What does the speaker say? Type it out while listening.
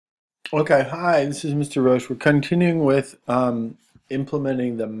Okay, hi, this is Mr. Roche. We're continuing with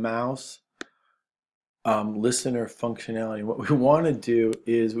implementing the mouse listener functionality. What we want to do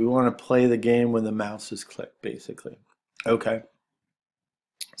is we want to play the game when the mouse is clicked, basically. Okay,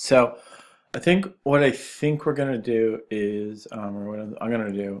 so I think we're going to do is, or what I'm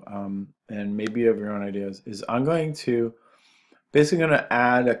going to do, and maybe you have your own ideas, is I'm going to basically going to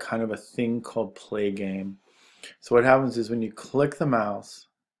add a kind of a thing called play game. So what happens is when you click the mouse,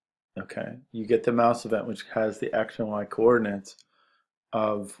 okay, you get the mouse event which has the X and Y coordinates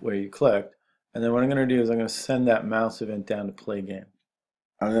of where you clicked. And then what I'm going to do is I'm going to send that mouse event down to play game.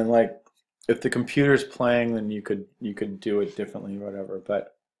 And then like if the computer's playing, then you could do it differently or whatever.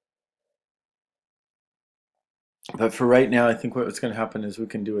 But for right now, I think what's going to happen is we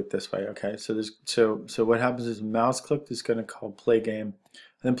can do it this way. Okay, so what happens is mouse clicked is going to call play game,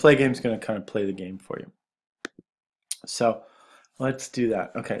 and then play game is going to kind of play the game for you. So let's do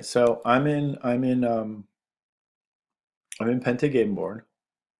that. Okay, so I'm in Pente game board.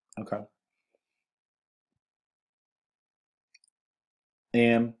 Okay.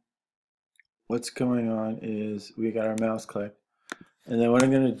 And what's going on is we got our mouse clicked. And then what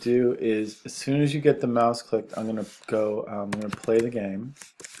I'm going to do is as soon as you get the mouse clicked, I'm going to play the game.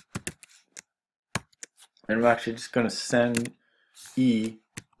 And I'm actually just going to send E,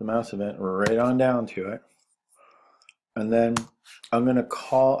 the mouse event, right on down to it. And then I'm going to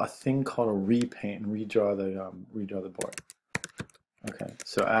call a thing called a repaint and redraw the board. Okay,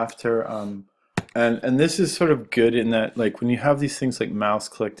 so after and this is sort of good in that like when you have these things like mouse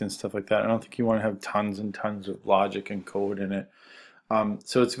clicked and stuff like that, I don't think you want to have tons and tons of logic and code in it.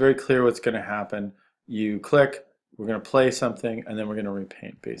 So it's very clear what's going to happen. You click, we're going to play something, and then we're going to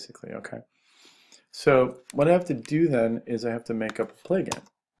repaint basically. Okay. So what I have to do then is I have to make up a play game.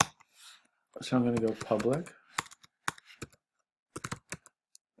 So I'm going to go public.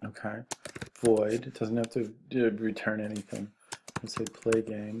 Okay. Void. It doesn't have to return anything. Let's say play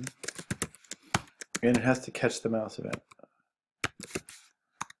game. And it has to catch the mouse event.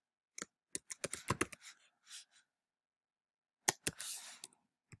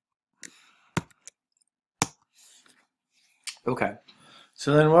 Okay.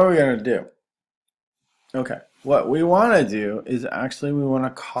 So then what are we going to do? Okay. What we want to do is actually we want to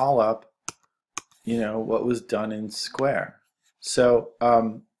call up, what was done in Square. So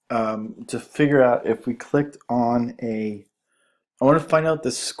to figure out if we clicked on I want to find out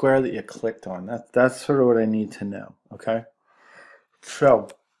the square that you clicked on. That's sort of what I need to know. Okay. So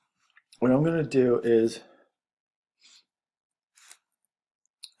what I'm going to do is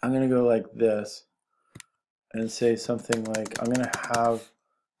I'm going to go like this and say something like I'm going to have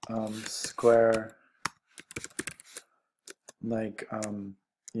square like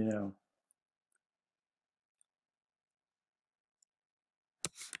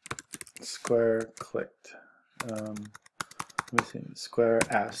square clicked. Let me see, square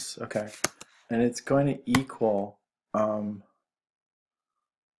S. Okay, and it's going to equal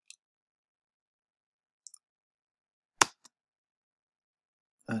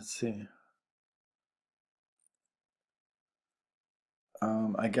let's see.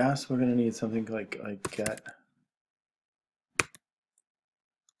 I guess we're going to need something like get,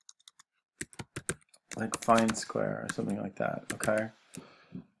 like find square or something like that. Okay.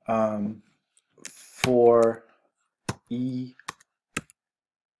 For E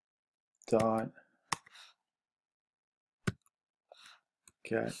dot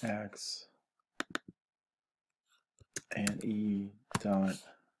get X and E dot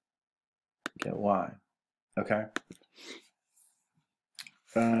get Y. Okay.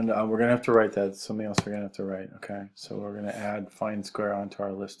 And we're going to have to write that. Something else we're going to have to write. Okay. So we're going to add find square onto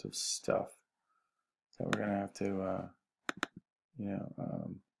our list of stuff that we're going to have to,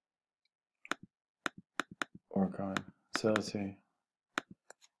 work on. So let's see.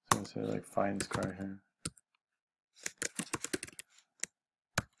 So let's say like find square here.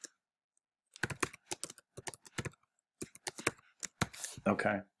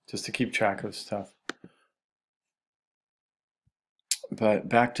 Okay. Just to keep track of stuff. But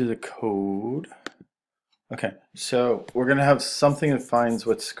back to the code. Okay, so we're going to have something that finds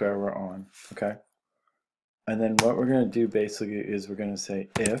what square we're on, okay? And then what we're going to do basically is we're going to say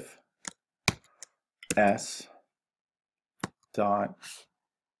if s dot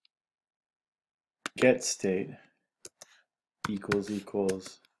get state equals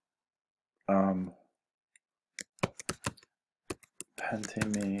Pente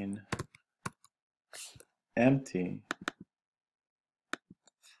main empty,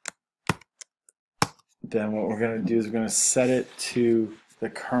 then what we're going to do is we're going to set it to the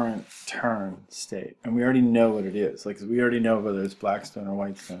current turn state. And we already know what it is. Like we already know whether it's Blackstone or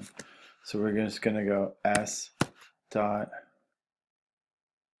Whitestone. So we're just going to go s dot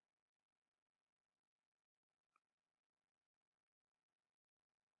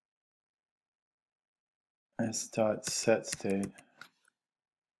set state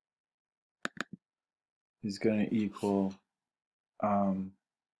is going to equal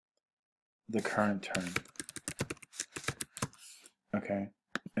the current turn. Okay,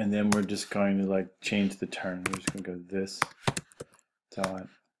 and then we're just going to like change the turn. We're just going to go this dot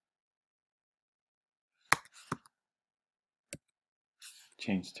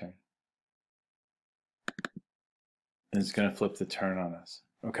change turn. And it's going to flip the turn on us.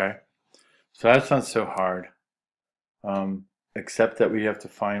 Okay, so that's not so hard, except that we have to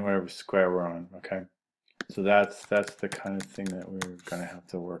find whatever square we're on. Okay, so that's the kind of thing that we're going to have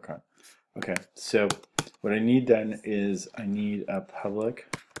to work on. Okay, so what I need then is I need a public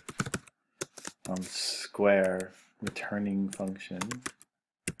square returning function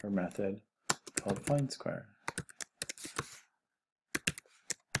or method called find square.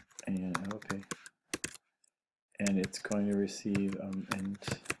 And okay, and it's going to receive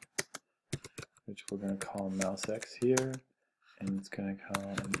int, which we're going to call mouse x here, and it's going to call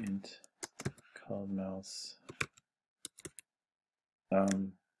an int called mouse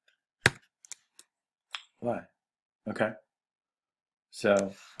y. Okay,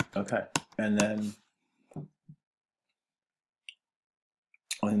 so okay, and then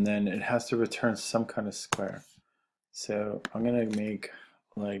it has to return some kind of square. So I'm going to make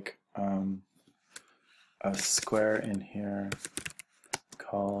like a square in here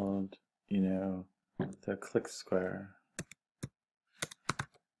called, you know, the click square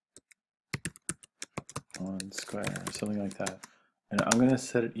on square, or something like that. And I'm going to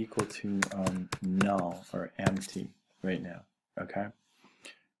set it equal to null or empty right now. Okay.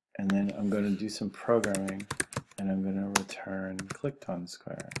 And then I'm going to do some programming, and I'm going to return clicked on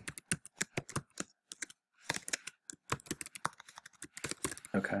square.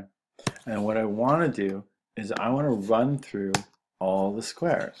 Okay. And what I want to do is I want to run through all the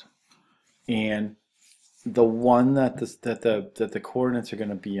squares, and the one that the coordinates are going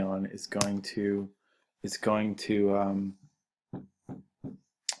to be on is going to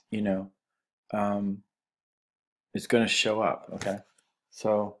you know, it's going to show up. Okay,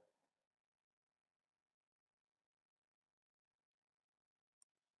 so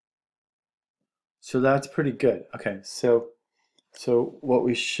that's pretty good. Okay, so what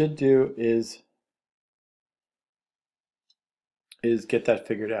we should do is get that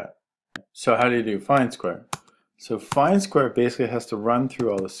figured out. So how do you do find square? So find square basically has to run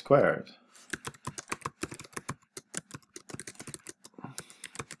through all the squares.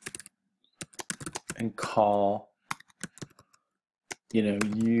 And call, you know,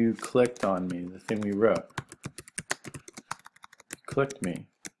 you clicked on me, the thing we wrote. Clicked me.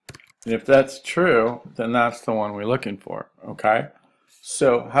 And if that's true, then that's the one we're looking for, okay?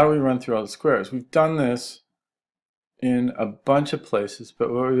 So how do we run through all the squares? We've done this in a bunch of places,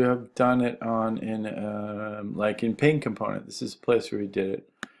 but where we have done it on in like in Paint component, this is a place where we did it.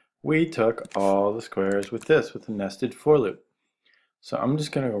 We took all the squares with this, with a nested for loop. So I'm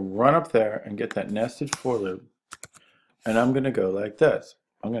just going to run up there and get that nested for loop, and I'm going to go like this.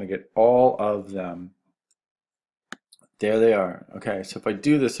 I'm going to get all of them. There they are. Okay, so if I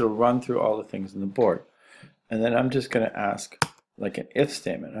do this, it'll run through all the things on the board. And then I'm just going to ask like an if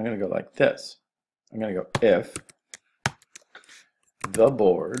statement. I'm going to go like this. I'm going to go if the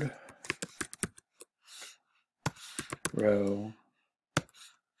board row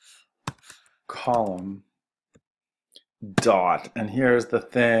column dot, and here's the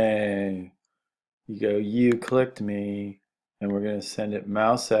thing. You go, you clicked me, and we're going to send it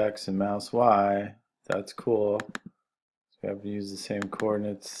mouse X and mouse Y. That's cool. So we have to use the same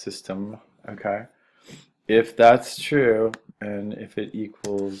coordinate system. Okay. If that's true, and if it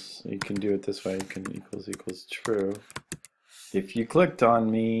equals, you can do it this way, you can equals true. If you clicked on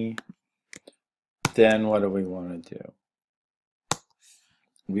me, then what do we want to do?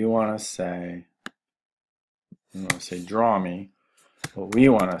 We want to say, draw me. What we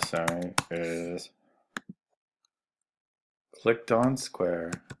want to say is clicked on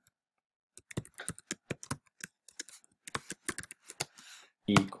square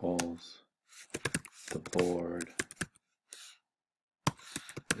equals the board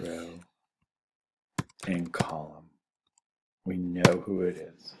row and column. We know who it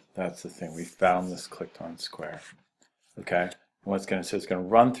is. That's the thing. We found this clicked on square. Okay. And what it's going to say, it's going to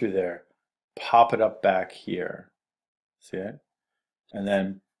run through there, pop it up back here. See it? And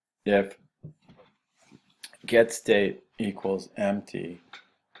then if get state equals empty,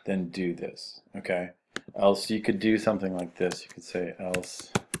 then do this. Okay. Else you could do something like this. You could say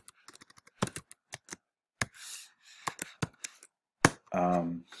else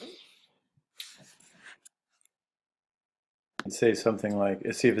could say something like,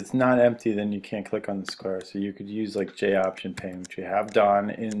 see, if it's not empty, then you can't click on the square. So you could use like J option pane, which we have done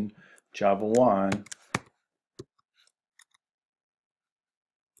in Java 1.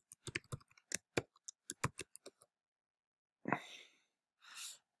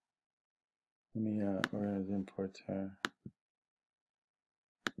 Let me, where is import to?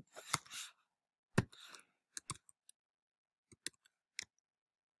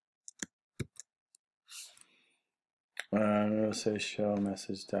 It'll say show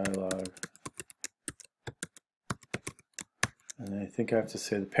message dialog. And I think I have to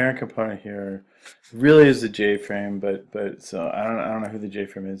say the parent component here really is the JFrame, but so I don't know who the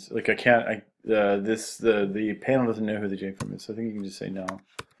JFrame is. Like I can't the panel doesn't know who the JFrame is, so I think you can just say no.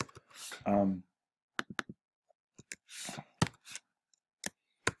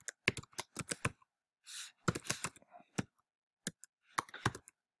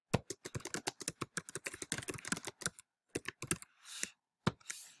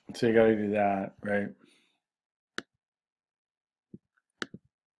 So you got to do that, right?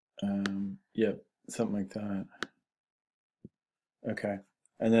 Yep, something like that. Okay,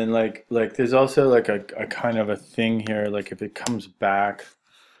 and then like there's also like a kind of a thing here, like if it comes back,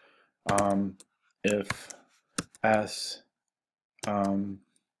 if s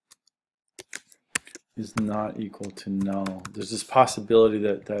is not equal to null, there's this possibility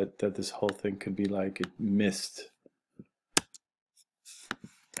that this whole thing could be like it missed,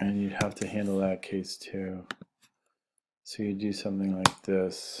 and you'd have to handle that case too. So you do something like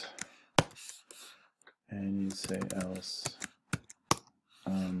this, and you say else.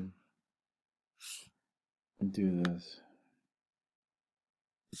 Do this,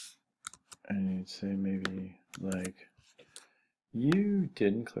 and you'd say maybe like you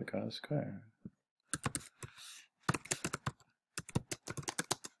didn't click on a square.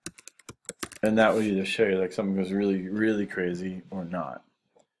 And that would either show you like something goes really, really crazy or not.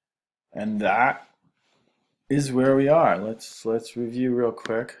 And that is where we are. Let's review real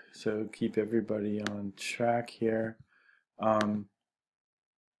quick. So keep everybody on track here.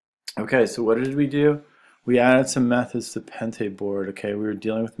 Okay, so what did we do? We added some methods to Pente board. Okay, we were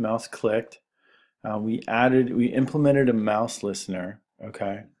dealing with mouse clicked. We implemented a mouse listener.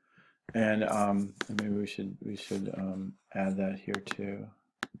 Okay, and maybe we should add that here too.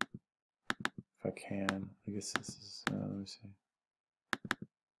 If I can, I guess this is, let me see.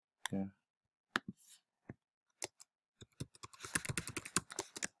 Yeah.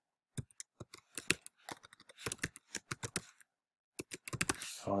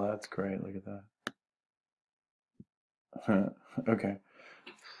 Oh, that's great. Look at that. Okay.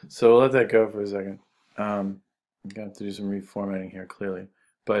 So we'll let that go for a second. I'm going to have to do some reformatting here, clearly.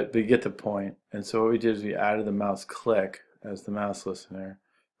 But you get the point. And so what we did is we added the mouse click as the mouse listener.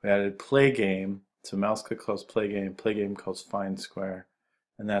 We added play game. So mouse click calls play game calls find square.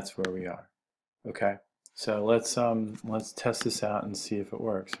 And that's where we are. Okay. So let's test this out and see if it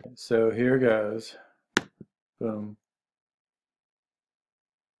works. So here goes. Boom.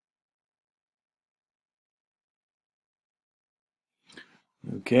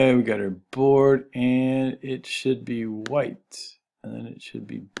 Okay, we got our board, and it should be white, and then it should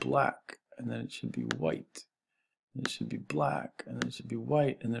be black, and then it should be white, and it should be black, and then it should be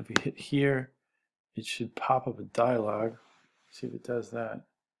white, and then if we hit here, it should pop up a dialog. See if it does that.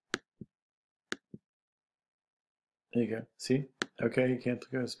 There you go. See? Okay, you can't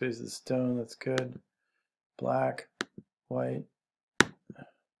click on the space of the stone. That's good. Black, white.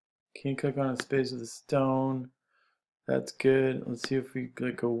 Can't click on the space of the stone. That's good. Let's see if we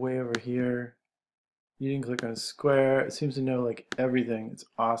go way over here. You didn't click on a square. It seems to know like everything. It's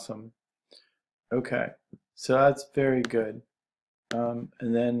awesome. Okay, so that's very good. And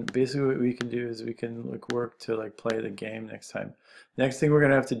then basically what we can do is we can work to play the game next time. Next thing we're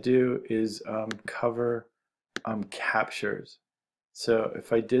gonna have to do is cover captures. So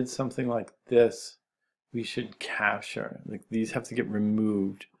if I did something like this, we should capture. Like these have to get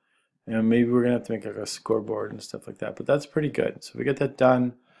removed. And maybe we're gonna have to make like a scoreboard and stuff like that. But that's pretty good. So if we get that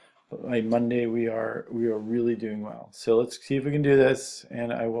done by Monday, we are really doing well. So let's see if we can do this,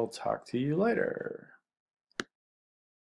 and I will talk to you later.